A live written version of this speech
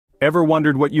Ever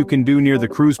wondered what you can do near the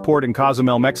cruise port in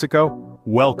Cozumel, Mexico?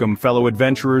 Welcome, fellow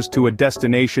adventurers, to a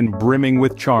destination brimming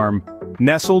with charm.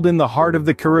 Nestled in the heart of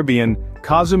the Caribbean,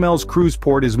 Cozumel's cruise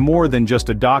port is more than just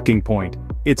a docking point.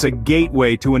 It's a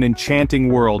gateway to an enchanting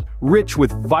world, rich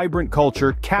with vibrant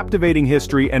culture, captivating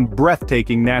history, and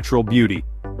breathtaking natural beauty.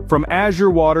 From azure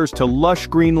waters to lush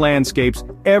green landscapes,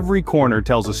 every corner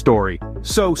tells a story.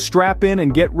 So strap in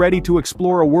and get ready to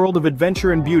explore a world of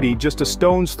adventure and beauty just a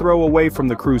stone's throw away from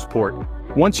the cruise port.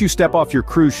 Once you step off your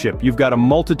cruise ship, you've got a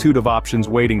multitude of options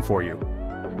waiting for you.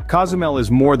 Cozumel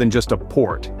is more than just a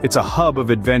port, it's a hub of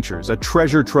adventures, a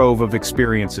treasure trove of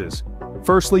experiences.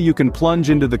 Firstly, you can plunge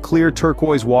into the clear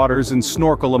turquoise waters and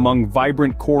snorkel among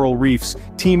vibrant coral reefs,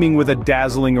 teeming with a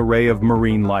dazzling array of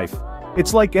marine life.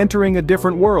 It's like entering a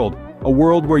different world, a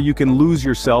world where you can lose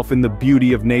yourself in the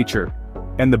beauty of nature.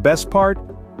 And the best part?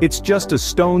 It's just a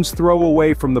stone's throw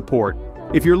away from the port.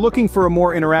 If you're looking for a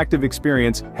more interactive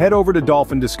experience, head over to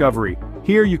Dolphin Discovery.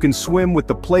 Here you can swim with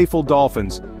the playful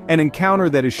dolphins, an encounter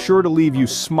that is sure to leave you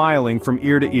smiling from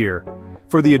ear to ear.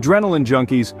 For the adrenaline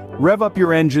junkies, rev up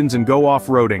your engines and go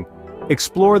off-roading.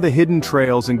 Explore the hidden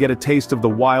trails and get a taste of the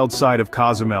wild side of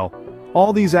Cozumel.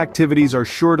 All these activities are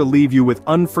sure to leave you with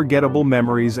unforgettable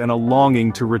memories and a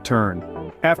longing to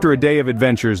return. After a day of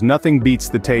adventures, nothing beats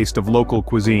the taste of local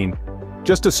cuisine.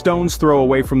 Just a stone's throw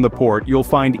away from the port, you'll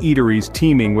find eateries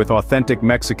teeming with authentic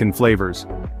Mexican flavors.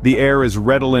 The air is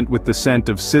redolent with the scent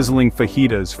of sizzling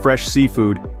fajitas, fresh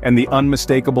seafood, and the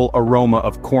unmistakable aroma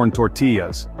of corn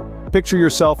tortillas. Picture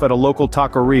yourself at a local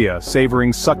taqueria,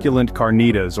 savoring succulent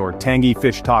carnitas or tangy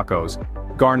fish tacos,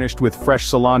 garnished with fresh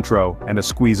cilantro and a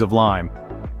squeeze of lime.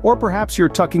 Or perhaps you're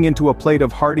tucking into a plate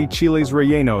of hearty chiles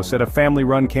rellenos at a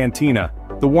family-run cantina.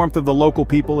 The warmth of the local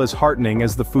people is heartening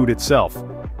as the food itself.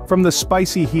 From the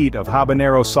spicy heat of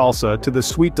habanero salsa to the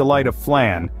sweet delight of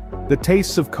flan, the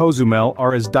tastes of Cozumel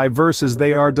are as diverse as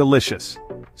they are delicious.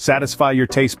 Satisfy your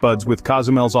taste buds with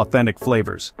Cozumel's authentic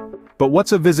flavors. But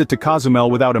what's a visit to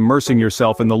Cozumel without immersing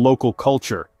yourself in the local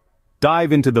culture?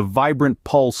 Dive into the vibrant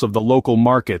pulse of the local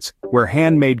markets, where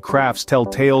handmade crafts tell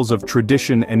tales of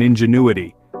tradition and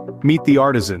ingenuity. Meet the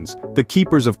artisans, the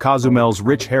keepers of Cozumel's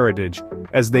rich heritage,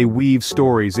 as they weave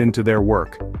stories into their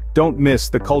work. Don't miss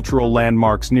the cultural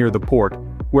landmarks near the port,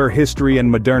 where history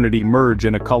and modernity merge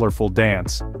in a colorful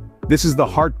dance. This is the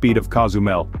heartbeat of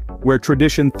Cozumel, where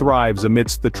tradition thrives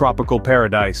amidst the tropical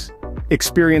paradise.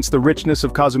 Experience the richness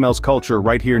of Cozumel's culture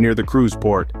right here near the cruise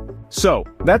port. So,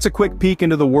 that's a quick peek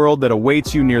into the world that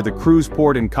awaits you near the cruise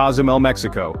port in Cozumel,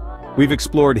 Mexico. We've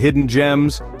explored hidden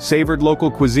gems, savored local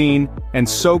cuisine, and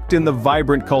soaked in the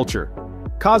vibrant culture.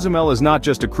 Cozumel is not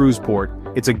just a cruise port,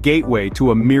 it's a gateway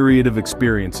to a myriad of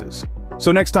experiences.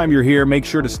 So next time you're here, make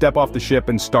sure to step off the ship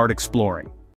and start exploring.